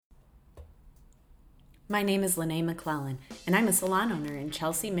My name is Lene McClellan, and I'm a salon owner in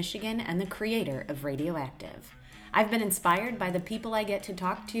Chelsea, Michigan, and the creator of Radioactive. I've been inspired by the people I get to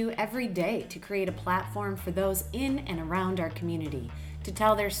talk to every day to create a platform for those in and around our community to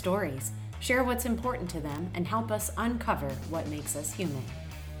tell their stories, share what's important to them, and help us uncover what makes us human.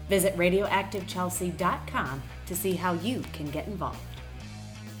 Visit radioactivechelsea.com to see how you can get involved.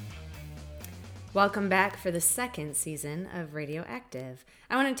 Welcome back for the second season of Radioactive.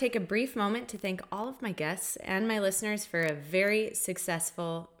 I want to take a brief moment to thank all of my guests and my listeners for a very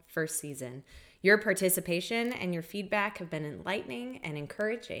successful first season. Your participation and your feedback have been enlightening and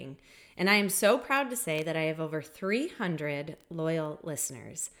encouraging, and I am so proud to say that I have over 300 loyal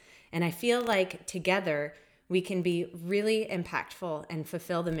listeners. And I feel like together we can be really impactful and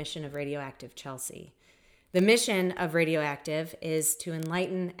fulfill the mission of Radioactive Chelsea. The mission of Radioactive is to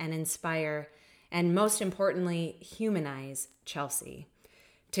enlighten and inspire and most importantly, humanize Chelsea.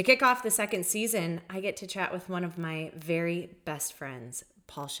 To kick off the second season, I get to chat with one of my very best friends,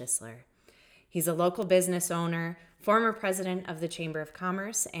 Paul Schisler. He's a local business owner, former president of the Chamber of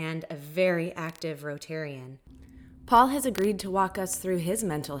Commerce, and a very active Rotarian. Paul has agreed to walk us through his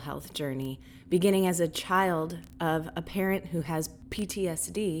mental health journey, beginning as a child of a parent who has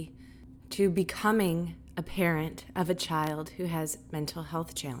PTSD to becoming a parent of a child who has mental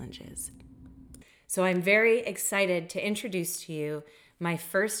health challenges. So I'm very excited to introduce to you my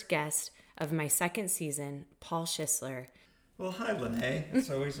first guest of my second season, Paul Schisler. Well, hi, Lene. It's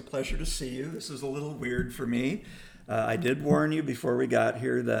always a pleasure to see you. This is a little weird for me. I did warn you before we got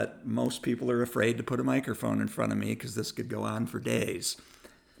here that most people are afraid to put a microphone in front of me because this could go on for days.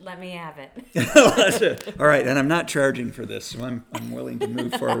 Let me have it. All right, and I'm not charging for this, so I'm willing to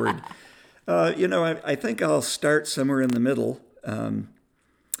move forward. I think I'll start somewhere in the middle.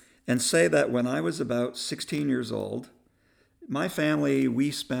 And say that when I was about 16 years old, my family,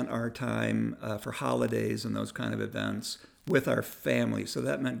 we spent our time for holidays and those kind of events with our family. So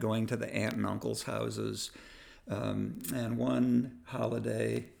that meant going to the aunt and uncle's houses. And one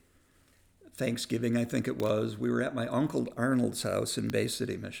holiday, Thanksgiving, I think it was, we were at my Uncle Arnold's house in Bay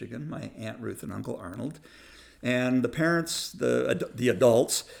City, Michigan, my Aunt Ruth and Uncle Arnold. And the parents, the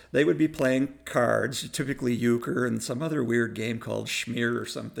adults, they would be playing cards, typically euchre and some other weird game called schmear or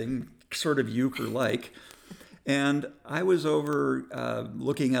something, sort of euchre-like. And I was over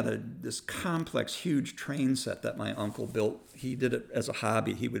looking at this complex, huge train set that my uncle built. He did it as a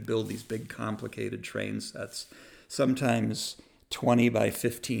hobby. He would build these big, complicated train sets, sometimes 20 by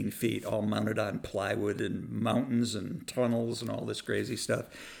 15 feet, all mounted on plywood and mountains and tunnels and all this crazy stuff.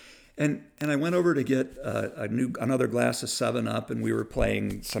 And I went over to get another glass of 7-Up, and we were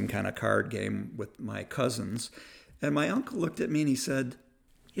playing some kind of card game with my cousins. And my uncle looked at me and he said,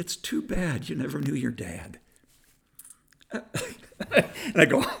 "It's too bad you never knew your dad." And I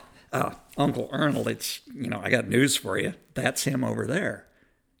go, "Uncle Arnold, I got news for you. That's him over there."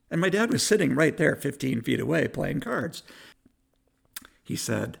 And my dad was sitting right there 15 feet away playing cards. He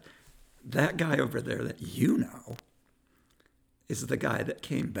said, "That guy over there that you know is the guy that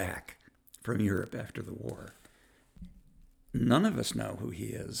came back from Europe after the war. None of us know who he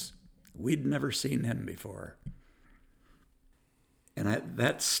is. We'd never seen him before." And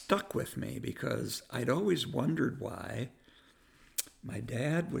that stuck with me because I'd always wondered why my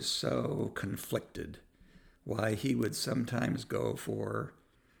dad was so conflicted, why he would sometimes go for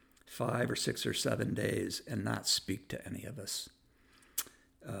 5 or 6 or 7 days and not speak to any of us,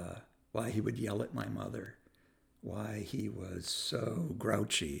 why he would yell at my mother, why he was so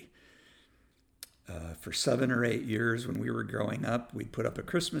grouchy. For 7 or 8 years when we were growing up, we'd put up a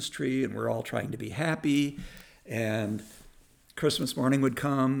Christmas tree and we're all trying to be happy. And Christmas morning would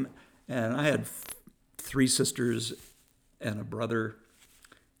come, and I had 3 sisters and a brother.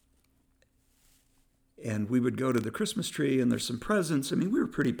 And we would go to the Christmas tree and there's some presents. I mean, we were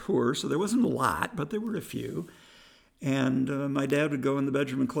pretty poor, so there wasn't a lot, but there were a few. And my dad would go in the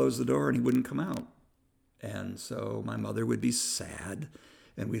bedroom and close the door and he wouldn't come out. And so my mother would be sad,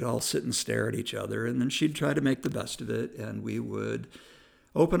 and we'd all sit and stare at each other, and then she'd try to make the best of it, and we would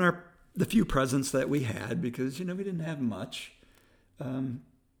open the few presents that we had because, we didn't have much. And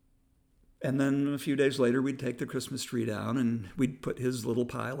then a few days later, we'd take the Christmas tree down, and we'd put his little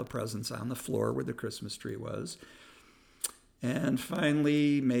pile of presents on the floor where the Christmas tree was. And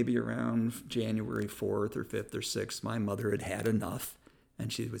finally, maybe around January 4th or 5th or 6th, my mother had had enough,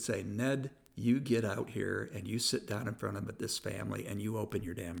 and she would say, "Ned, you get out here and you sit down in front of this family and you open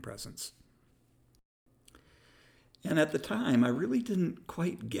your damn presents." And at the time, I really didn't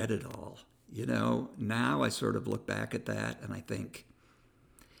quite get it all. Now I sort of look back at that and I think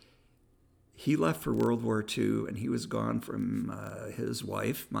He left for World War II, and he was gone from his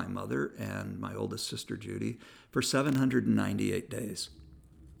wife, my mother, and my oldest sister, Judy, for 798 days.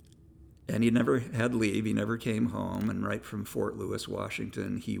 And he never had leave. He never came home. And right from Fort Lewis,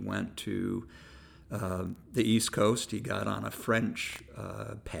 Washington, he went to the East Coast. He got on a French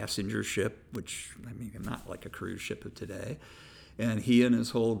passenger ship, which, I mean, not like a cruise ship of today. And he and his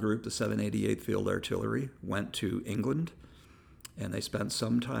whole group, the 788th Field Artillery, went to England. And they spent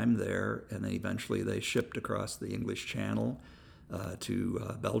some time there. And then eventually they shipped across the English Channel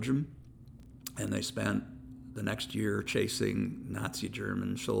to Belgium. And they spent the next year chasing Nazi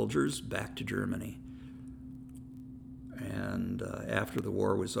German soldiers back to Germany. And after the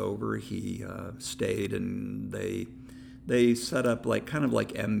war was over, he stayed, and they set up kind of like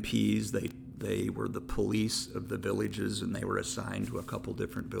MPs. They were the police of the villages, and they were assigned to a couple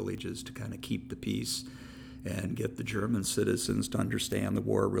different villages to kind of keep the peace and get the German citizens to understand the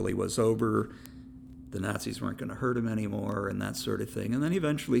war really was over. The Nazis weren't going to hurt him anymore, and that sort of thing. And then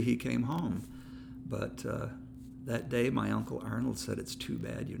eventually he came home. But that day, my Uncle Arnold said, "It's too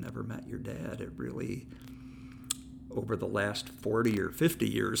bad you never met your dad." It really, over the last 40 or 50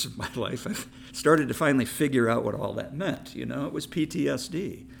 years of my life, I've started to finally figure out what all that meant. You know, it was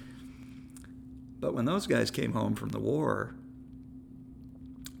PTSD. But when those guys came home from the war,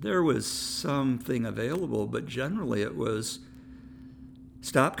 there was something available, but generally it was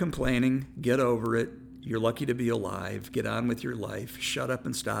stop complaining, get over it, you're lucky to be alive, get on with your life, shut up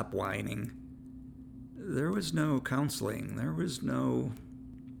and stop whining. There was no counseling. There was no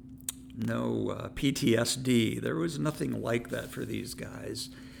PTSD. There was nothing like that for these guys.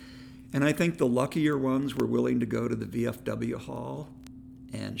 And I think the luckier ones were willing to go to the VFW hall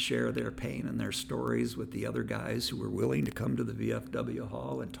and share their pain and their stories with the other guys who were willing to come to the VFW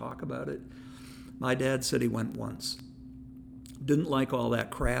hall and talk about it. My dad said he went once. Didn't like all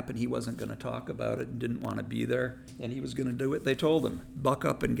that crap, and he wasn't going to talk about it and didn't want to be there, and he was going to do it. They told him, buck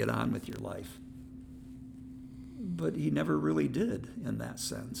up and get on with your life. But he never really did in that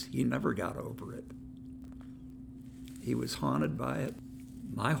sense. He never got over it. He was haunted by it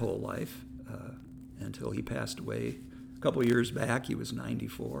my whole life until he passed away a couple of years back. He was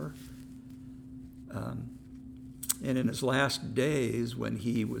 94. And in his last days, when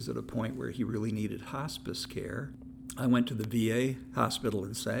he was at a point where he really needed hospice care, I went to the VA hospital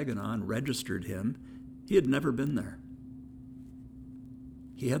in Saginaw and registered him. He had never been there.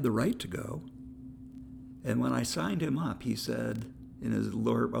 He had the right to go. And when I signed him up, he said, in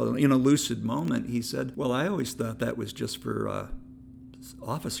a lucid moment, he said, "Well, I always thought that was just for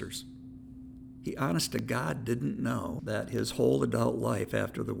officers." He, honest to God, didn't know that his whole adult life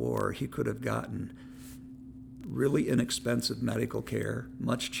after the war, he could have gotten really inexpensive medical care,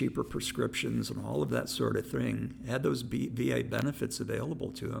 much cheaper prescriptions, and all of that sort of thing, had those VA benefits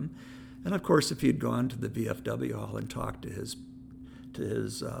available to him. And of course, if he'd gone to the VFW hall and talked to his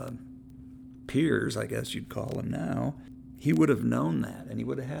peers, I guess you'd call them now, he would have known that, and he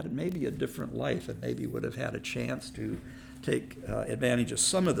would have had maybe a different life, and maybe would have had a chance to take advantage of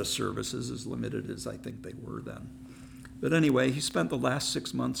some of the services, as limited as I think they were then. But anyway, he spent the last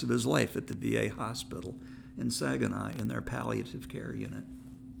 6 months of his life at the VA hospital in Saginaw in their palliative care unit.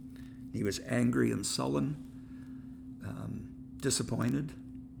 He was angry and sullen, disappointed.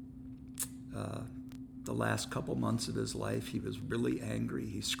 The last couple months of his life, he was really angry.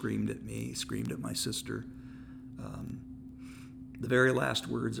 He screamed at me, he screamed at my sister. The very last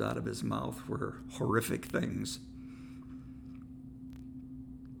words out of his mouth were horrific things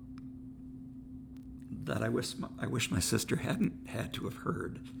that I wish my sister hadn't had to have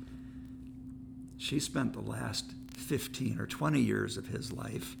heard. She spent the last 15 or 20 years of his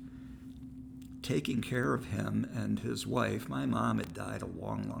life taking care of him and his wife. My mom had died a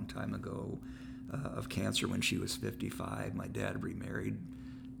long, long time ago of cancer when she was 55. My dad remarried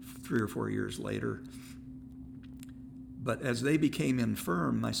 3 or 4 years later. But as they became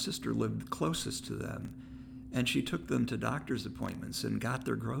infirm, my sister lived closest to them, and she took them to doctor's appointments and got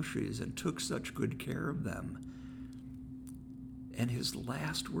their groceries and took such good care of them. And his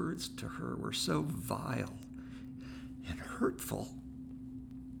last words to her were so vile and hurtful.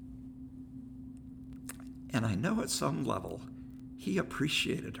 And I know at some level he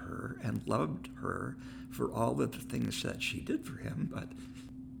appreciated her and loved her for all of the things that she did for him, but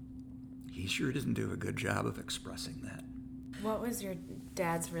he sure didn't do a good job of expressing that. What was your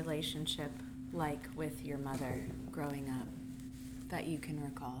dad's relationship like with your mother growing up that you can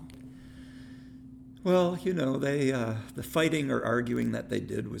recall? Well, the fighting or arguing that they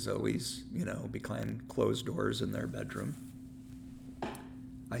did was always, behind closed doors in their bedroom.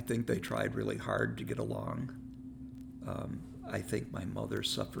 I think they tried really hard to get along. I think my mother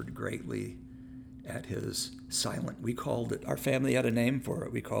suffered greatly at his silent. We called it, our family had a name for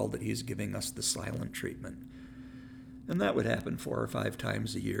it. We called it, he's giving us the silent treatment. And that would happen 4 or 5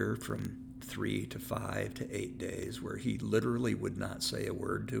 times a year from 3 to 5 to 8 days, where he literally would not say a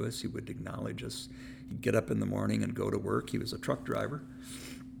word to us. He would acknowledge us. He'd get up in the morning and go to work. He was a truck driver.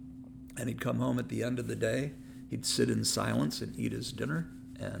 And he'd come home at the end of the day. He'd sit in silence and eat his dinner.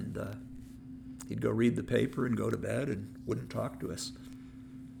 And he'd go read the paper and go to bed and wouldn't talk to us.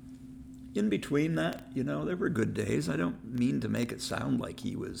 In between that, there were good days. I don't mean to make it sound like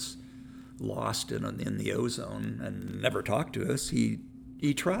he was lost in the ozone and never talked to us.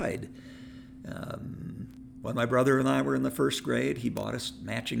 He tried. When my brother and I were in the first grade, he bought us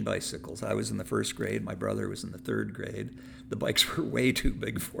matching bicycles. I was in the first grade. My brother was in the third grade. The bikes were way too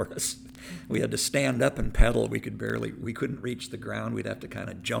big for us. We had to stand up and pedal. We couldn't reach the ground. We'd have to kind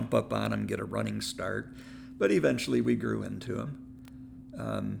of jump up on them, get a running start. But eventually we grew into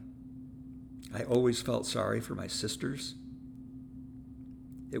them. I always felt sorry for my sisters.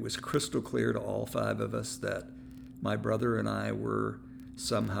 It was crystal clear to all 5 of us that my brother and I were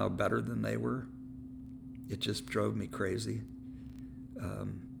somehow better than they were. It just drove me crazy.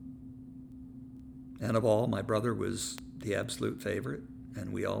 And of all, my brother was the absolute favorite,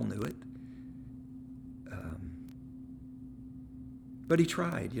 and we all knew it. But he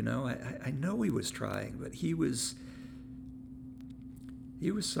tried, I know he was trying, but he was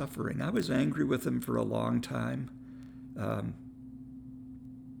suffering. I was angry with him for a long time. An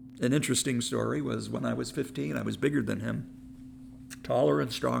interesting story was when I was 15, I was bigger than him, taller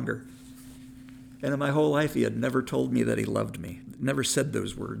and stronger. And in my whole life, he had never told me that he loved me, never said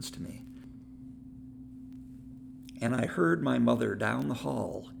those words to me. And I heard my mother down the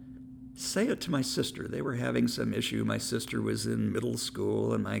hall say it to my sister. They were having some issue. My sister was in middle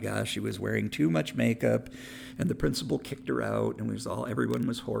school, and my gosh, she was wearing too much makeup, and the principal kicked her out, and everyone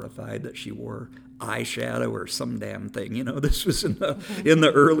was horrified that she wore eyeshadow or some damn thing. This was in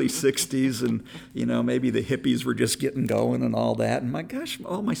the early 60s, and, maybe the hippies were just getting going and all that. And my gosh,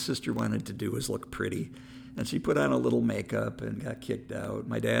 all my sister wanted to do was look pretty. And she put on a little makeup and got kicked out.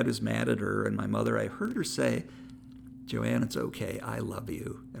 My dad was mad at her, and my mother, I heard her say, "Joanne, it's okay. I love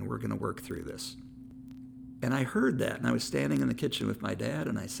you, and we're going to work through this." And I heard that, and I was standing in the kitchen with my dad,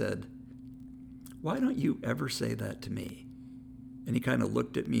 and I said, "Why don't you ever say that to me?" And he kind of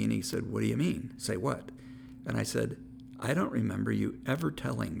looked at me, and he said, "What do you mean? Say what?" And I said, "I don't remember you ever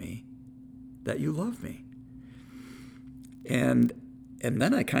telling me that you love me." And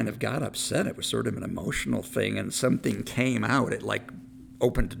then I kind of got upset. It was sort of an emotional thing, and something came out. It like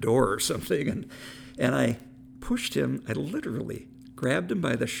opened a door or something, and I pushed him. I literally grabbed him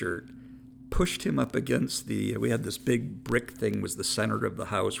by the shirt, pushed him up against we had this big brick thing, was the center of the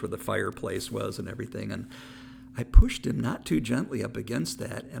house where the fireplace was and everything, and I pushed him not too gently up against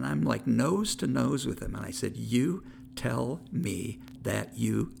that, and I'm like nose to nose with him, and I said, "You tell me that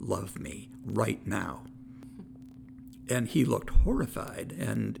you love me right now." And he looked horrified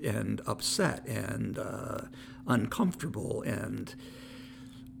and upset and uncomfortable and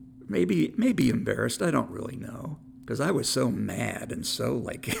maybe embarrassed. I don't really know, because I was so mad and so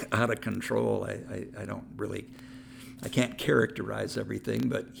out of control. I can't characterize everything,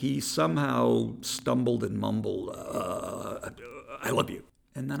 but he somehow stumbled and mumbled, "I love you."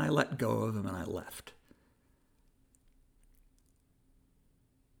 And then I let go of him and I left.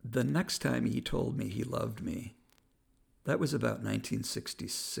 The next time he told me he loved me, that was about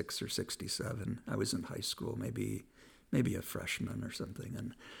 1966 or 67. I was in high school, maybe a freshman or something,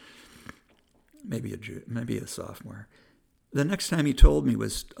 and maybe a sophomore. The next time he told me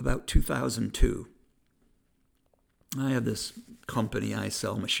was about 2002. I have this company. I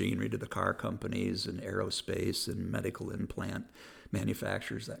sell machinery to the car companies and aerospace and medical implant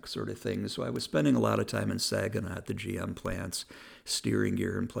manufacturers, that sort of thing. So I was spending a lot of time in Saginaw at the GM plants, steering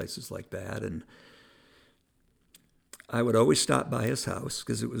gear and places like that. And I would always stop by his house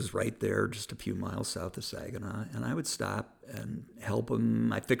because it was right there, just a few miles south of Saginaw. And I would stop and help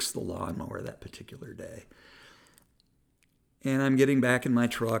him. I fixed the lawnmower that particular day. And I'm getting back in my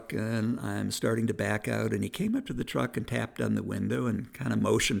truck, and I'm starting to back out. And he came up to the truck and tapped on the window and kind of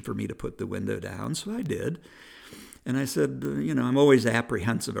motioned for me to put the window down. So I did. And I said, I'm always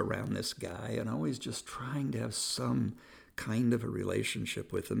apprehensive around this guy and always just trying to have some kind of a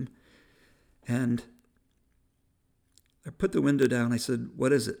relationship with him. And I put the window down. I said,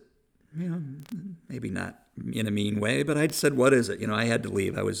 "What is it?" Maybe not in a mean way, but I said, "What is it?" I had to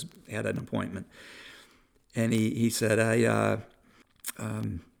leave. I had an appointment. And he said, I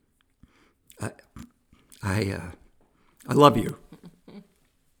love you."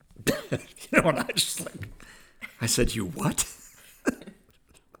 And I said, "You what?"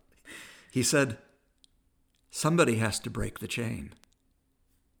 He said, Somebody has to break the chain.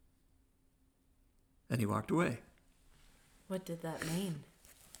 And he walked away. What did that mean?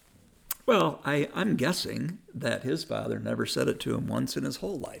 Well, I'm guessing that his father never said it to him once in his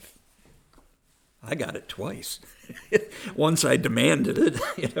whole life. I got it twice. Once I demanded it,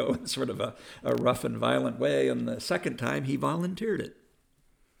 in sort of a rough and violent way, and the second time he volunteered it.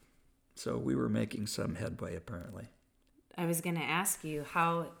 So we were making some headway, apparently. I was going to ask you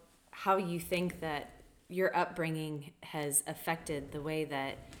how you think that your upbringing has affected the way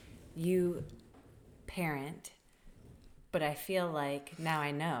that you parent, but I feel like now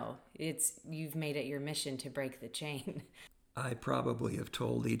I know you've made it your mission to break the chain. I probably have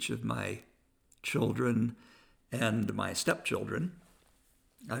told each of my children and my stepchildren,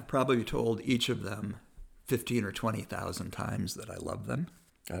 I've probably told each of them 15 or 20,000 times that I love them.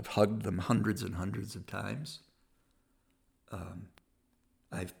 I've hugged them hundreds and hundreds of times.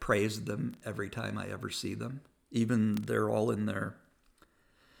 I've praised them every time I ever see them. Even they're all in their,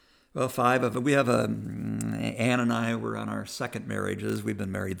 well, 5 of them. We have Ann and I were on our second marriages. We've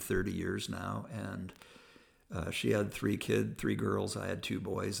been married 30 years now, and she had 3 girls. I had 2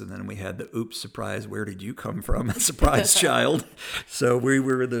 boys, and then we had the oops, surprise, where did you come from? Surprise child. So we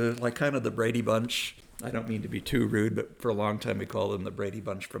were kind of the Brady Bunch. I don't mean to be too rude, but for a long time we called them the Brady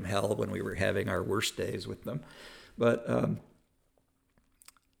Bunch from hell when we were having our worst days with them. But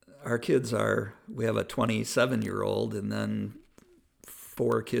our kids we have a 27-year-old and then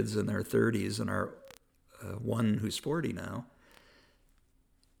 4 kids in their 30s and our one who's 40 now.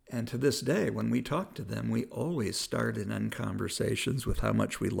 And to this day, when we talk to them, we always start and end conversations with how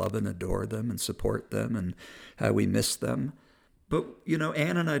much we love and adore them and support them and how we miss them. But,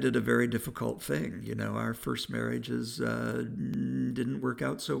 Ann and I did a very difficult thing. Our first marriages didn't work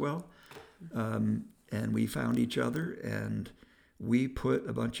out so well. And we found each other, and we put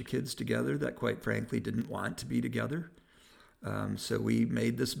a bunch of kids together that, quite frankly, didn't want to be together. So we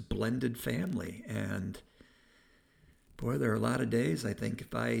made this blended family. And boy, there are a lot of days, I think,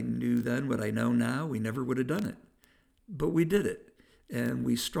 if I knew then what I know now, we never would have done it. But we did it, and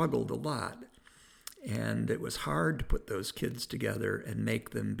we struggled a lot. And it was hard to put those kids together and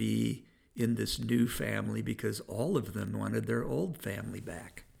make them be in this new family because all of them wanted their old family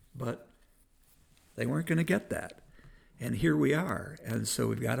back. But they weren't going to get that. And here we are. And so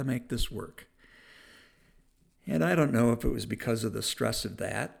we've got to make this work. And I don't know if it was because of the stress of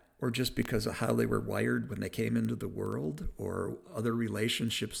that or just because of how they were wired when they came into the world or other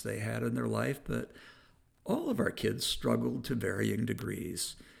relationships they had in their life, but all of our kids struggled to varying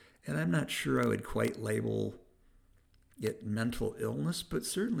degrees. And I'm not sure I would quite label it mental illness, but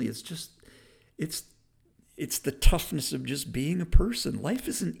certainly it's the toughness of just being a person. Life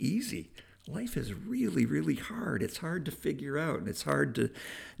isn't easy. Life is really, really hard. It's hard to figure out, and it's hard to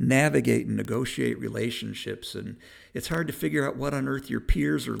navigate and negotiate relationships, and it's hard to figure out what on earth your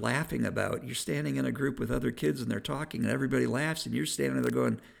peers are laughing about. You're standing in a group with other kids, and they're talking, and everybody laughs, and you're standing there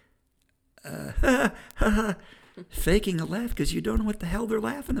going, ha, ha, ha, faking a laugh because you don't know what the hell they're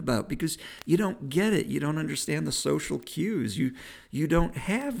laughing about, because you don't get it. You don't understand the social cues. You don't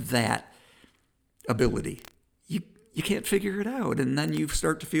have that ability. You can't figure it out, and then you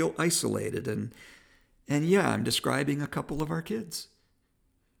start to feel isolated. And yeah, I'm describing a couple of our kids.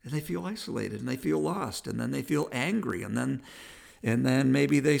 And they feel isolated, and they feel lost, and then they feel angry, and then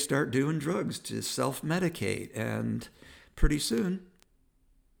maybe they start doing drugs to self-medicate, and pretty soon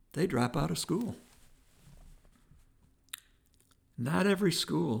they drop out of school. Not every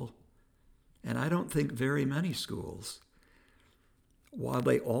school, and I don't think very many schools, while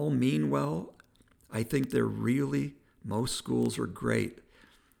they all mean well, I think most schools are great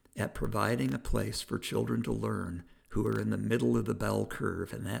at providing a place for children to learn who are in the middle of the bell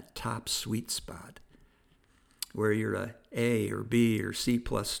curve in that top sweet spot where you're a A or B or C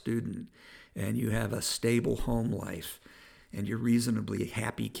plus student and you have a stable home life and you're a reasonably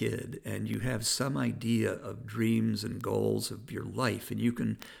happy kid and you have some idea of dreams and goals of your life and you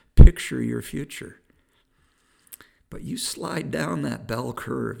can picture your future. But you slide down that bell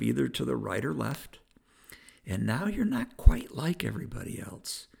curve either to the right or left, and now you're not quite like everybody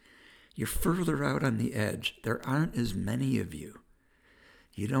else. You're further out on the edge. There aren't as many of you.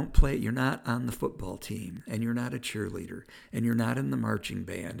 You're not on the football team, and you're not a cheerleader, and you're not in the marching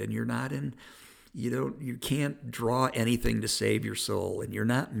band, and you can't draw anything to save your soul, and you're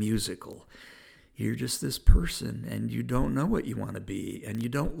not musical. You're just this person, and you don't know what you want to be, and you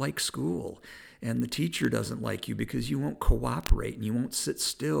don't like school. And the teacher doesn't like you because you won't cooperate and you won't sit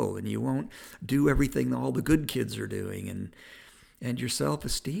still and you won't do everything all the good kids are doing. And your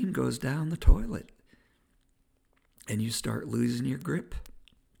self-esteem goes down the toilet. And you start losing your grip.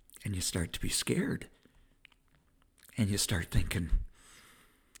 And you start to be scared. And you start thinking,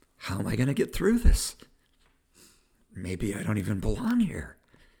 how am I going to get through this? Maybe I don't even belong here.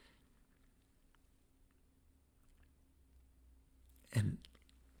 And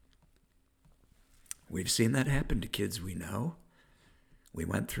we've seen that happen to kids we know. We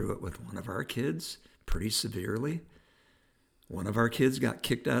went through it with one of our kids pretty severely. One of our kids got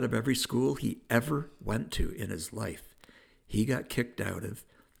kicked out of every school he ever went to in his life. He got kicked out of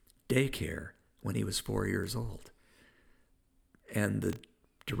daycare when he was 4 years old. And the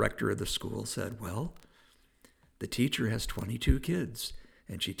director of the school said, well, the teacher has 22 kids,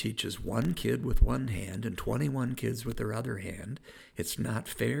 and she teaches one kid with one hand and 21 kids with her other hand. It's not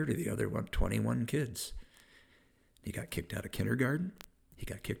fair to the other 21 kids. He got kicked out of kindergarten. He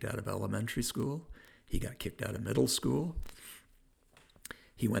got kicked out of elementary school. He got kicked out of middle school.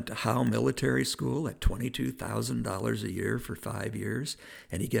 He went to Howe Military School at $22,000 a year for 5 years,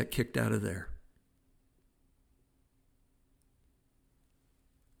 and he got kicked out of there.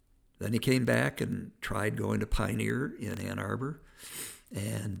 Then he came back and tried going to Pioneer in Ann Arbor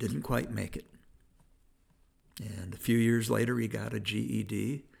and didn't quite make it. And a few years later, he got a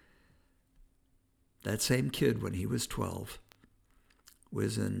GED. That same kid, when he was 12,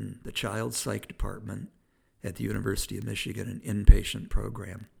 was in the child psych department at the University of Michigan, an inpatient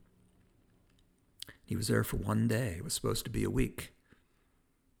program. He was there for 1 day. It was supposed to be a week.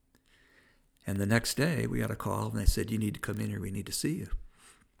 And the next day, we got a call, and they said, you need to come in here. We need to see you.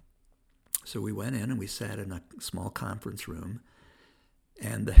 So we went in, and we sat in a small conference room.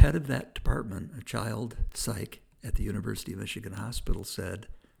 And the head of that department, a child psych at the University of Michigan Hospital, said,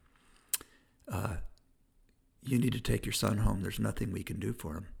 you need to take your son home. There's nothing we can do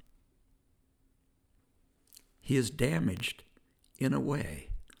for him. He is damaged in a way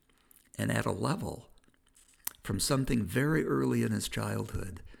and at a level from something very early in his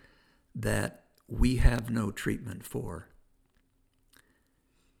childhood that we have no treatment for.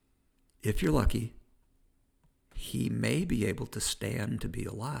 If you're lucky, he may be able to stand to be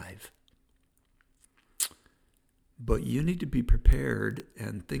alive. But you need to be prepared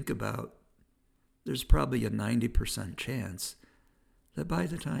and think about there's probably a 90% chance that by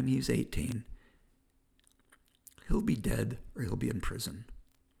the time he's 18, he'll be dead or he'll be in prison.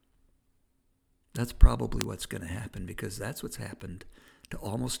 That's probably what's going to happen, because that's what's happened to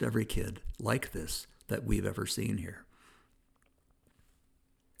almost every kid like this that we've ever seen here.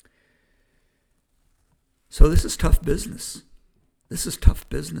 So this is tough business. This is tough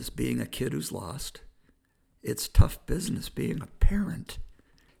business being a kid who's lost. It's tough business being a parent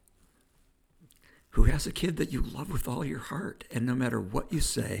who has a kid that you love with all your heart, and no matter what you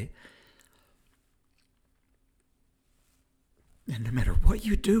say, and no matter what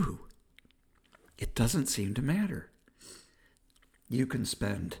you do, it doesn't seem to matter. You can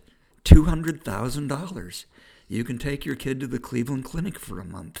spend $200,000. You can take your kid to the Cleveland Clinic for a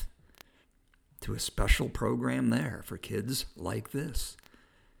month, to a special program there for kids like this.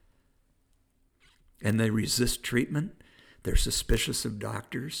 And they resist treatment. They're suspicious of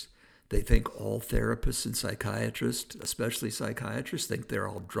doctors. They think all therapists and psychiatrists, especially psychiatrists, think they're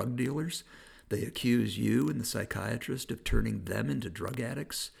all drug dealers. They accuse you and the psychiatrist of turning them into drug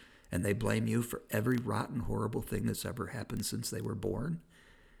addicts, and they blame you for every rotten, horrible thing that's ever happened since they were born.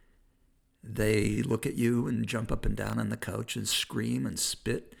 They look at you and jump up and down on the couch and scream and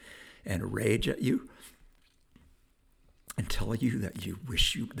spit and rage at you and tell you that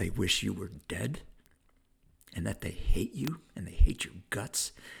they wish you were dead, and that they hate you and they hate your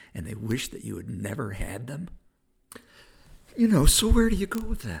guts and they wish that you had never had them. So where do you go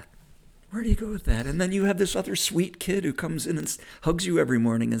with that? Where do you go with that? And then you have this other sweet kid who comes in and hugs you every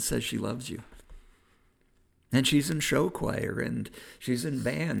morning and says she loves you. And she's in show choir, and she's in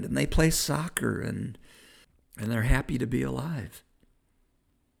band, and they play soccer, and they're happy to be alive.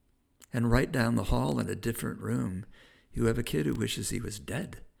 And right down the hall in a different room, you have a kid who wishes he was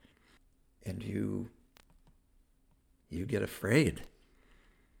dead. And you get afraid.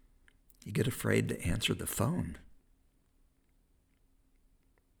 You get afraid to answer the phone.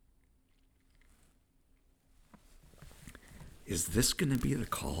 Is this going to be the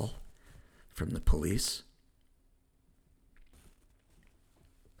call from the police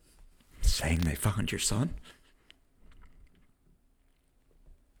saying they found your son?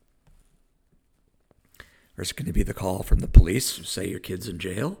 Or is it going to be the call from the police who say your kid's in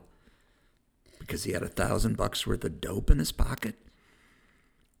jail because he had $1,000 worth of dope in his pocket?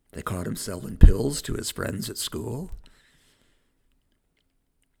 They caught him selling pills to his friends at school.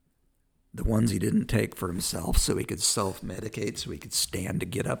 The ones he didn't take for himself so he could self-medicate, so he could stand to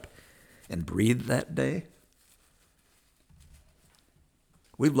get up and breathe that day.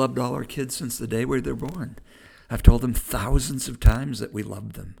 We've loved all our kids since the day where they're born. I've told them thousands of times that we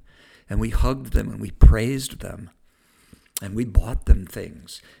loved them, and we hugged them, and we praised them, and we bought them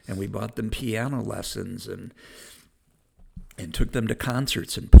things, and we bought them piano lessons, and took them to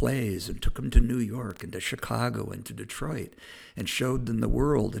concerts and plays, and took them to New York and to Chicago and to Detroit, and showed them the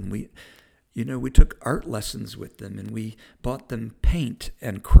world. And we took art lessons with them, and we bought them paint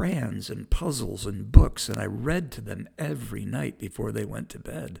and crayons and puzzles and books, and I read to them every night before they went to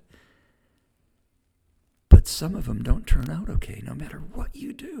bed. But some of them don't turn out okay, no matter what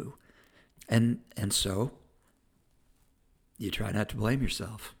you do. And so you try not to blame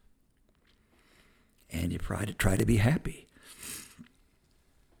yourself. And you try to be happy.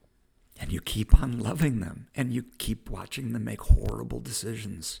 And you keep on loving them, and you keep watching them make horrible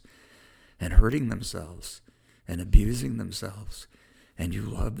decisions and hurting themselves and abusing themselves. And you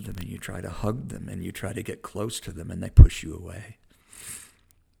love them, and you try to hug them, and you try to get close to them, and they push you away.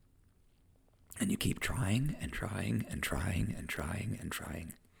 And you keep trying and trying and trying and trying and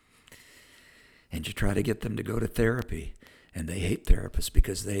trying. And you try to get them to go to therapy. And they hate therapists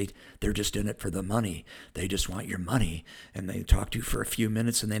because they're just in it for the money. They just want your money. And they talk to you for a few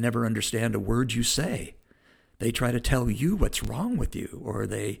minutes and they never understand a word you say. They try to tell you what's wrong with you, or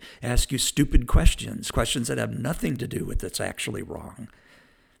they ask you stupid questions that have nothing to do with what's actually wrong.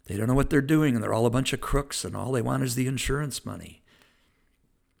 They don't know what they're doing, and they're all a bunch of crooks, and all they want is the insurance money.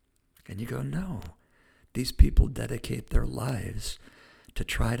 And you go, no, these people dedicate their lives to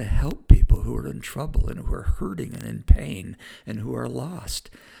try to help people who are in trouble and who are hurting and in pain and who are lost.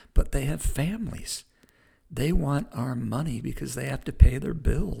 But they have families. They want our money because they have to pay their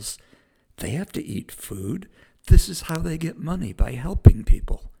bills. They have to eat food. This is how they get money, by helping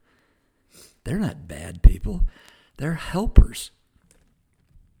people. They're not bad people. They're helpers.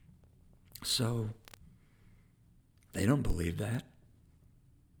 So they don't believe that.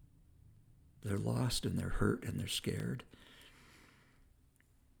 They're lost and they're hurt and they're scared.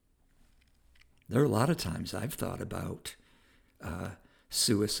 There are a lot of times I've thought about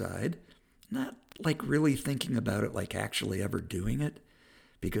suicide, not like really thinking about it like actually ever doing it,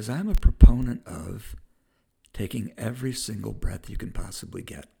 because I'm a proponent of taking every single breath you can possibly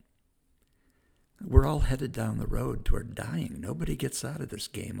get. We're all headed down the road toward dying. Nobody gets out of this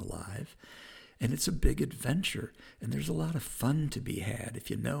game alive. And it's a big adventure. And there's a lot of fun to be had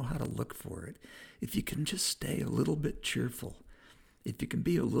if you know how to look for it. If you can just stay a little bit cheerful. If you can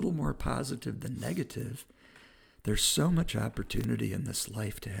be a little more positive than negative. There's so much opportunity in this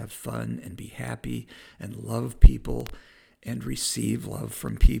life to have fun and be happy and love people and receive love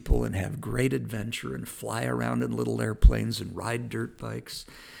from people and have great adventure and fly around in little airplanes and ride dirt bikes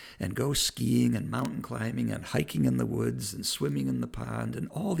and go skiing and mountain climbing and hiking in the woods and swimming in the pond and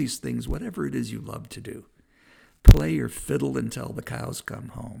all these things, whatever it is you love to do. Play your fiddle until the cows come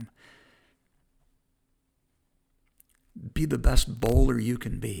home. Be the best bowler you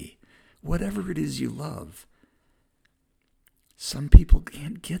can be. Whatever it is you love. Some people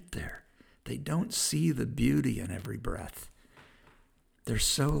can't get there. They don't see the beauty in every breath. They're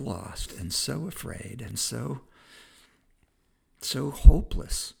so lost and so afraid and so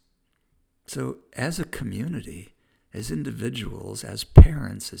hopeless. So as a community, as individuals, as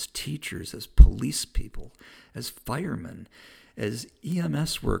parents, as teachers, as police people, as firemen, as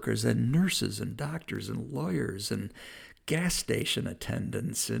EMS workers and nurses and doctors and lawyers and gas station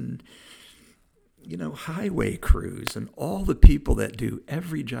attendants and highway crews and all the people that do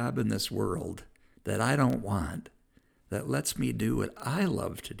every job in this world that I don't want, that lets me do what I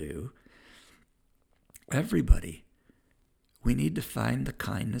love to do, everybody, we need to find the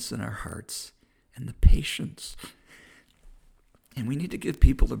kindness in our hearts and the patience. And we need to give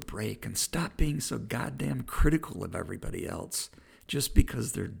people a break and stop being so goddamn critical of everybody else just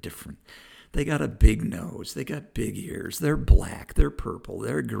because they're different. They got a big nose. They got big ears. They're black. They're purple.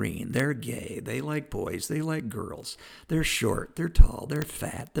 They're green. They're gay. They like boys. They like girls. They're short. They're tall. They're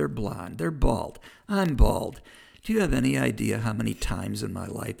fat. They're blonde. They're bald. I'm bald. Do you have any idea how many times in my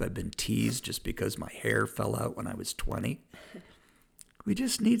life I've been teased just because my hair fell out when I was 20? We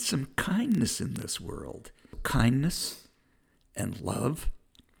just need some kindness in this world. Kindness and love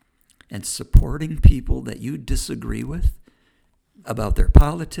and supporting people that you disagree with about their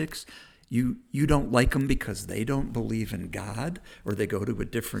politics. You don't like them because they don't believe in God, or they go to a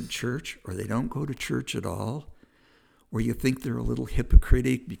different church, or they don't go to church at all, or you think they're a little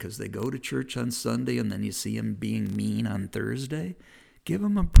hypocritic because they go to church on Sunday and then you see them being mean on Thursday. Give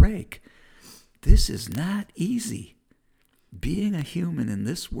them a break. This is not easy. Being a human in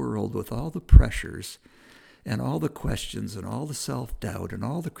this world with all the pressures and all the questions and all the self-doubt and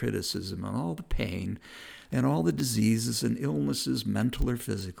all the criticism and all the pain and all the diseases and illnesses, mental or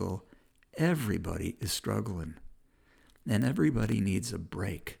physical, Everybody is struggling, and everybody needs a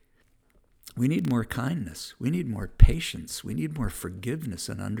break. We need more kindness. We need more patience. We need more forgiveness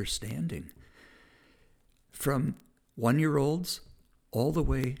and understanding. From 1-year-olds all the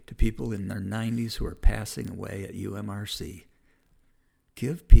way to people in their 90s who are passing away at UMRC.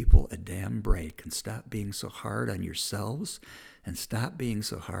 Give people a damn break and stop being so hard on yourselves and stop being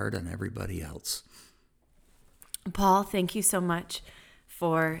so hard on everybody else. Paul, thank you so much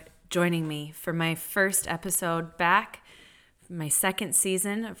for joining me for my first episode back, my second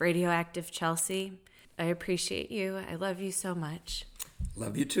season of Radioactive Chelsea. I appreciate you. I love you so much.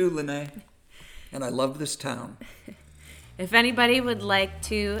 Love you too, Lene. And I love this town. If anybody would like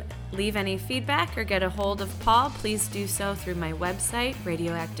to leave any feedback or get a hold of Paul, please do so through my website,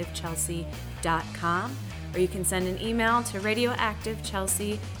 radioactivechelsea.com, or you can send an email to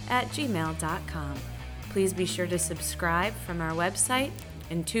radioactivechelsea@gmail.com. Please be sure to subscribe from our website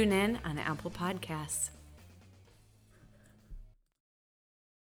and tune in on Apple Podcasts.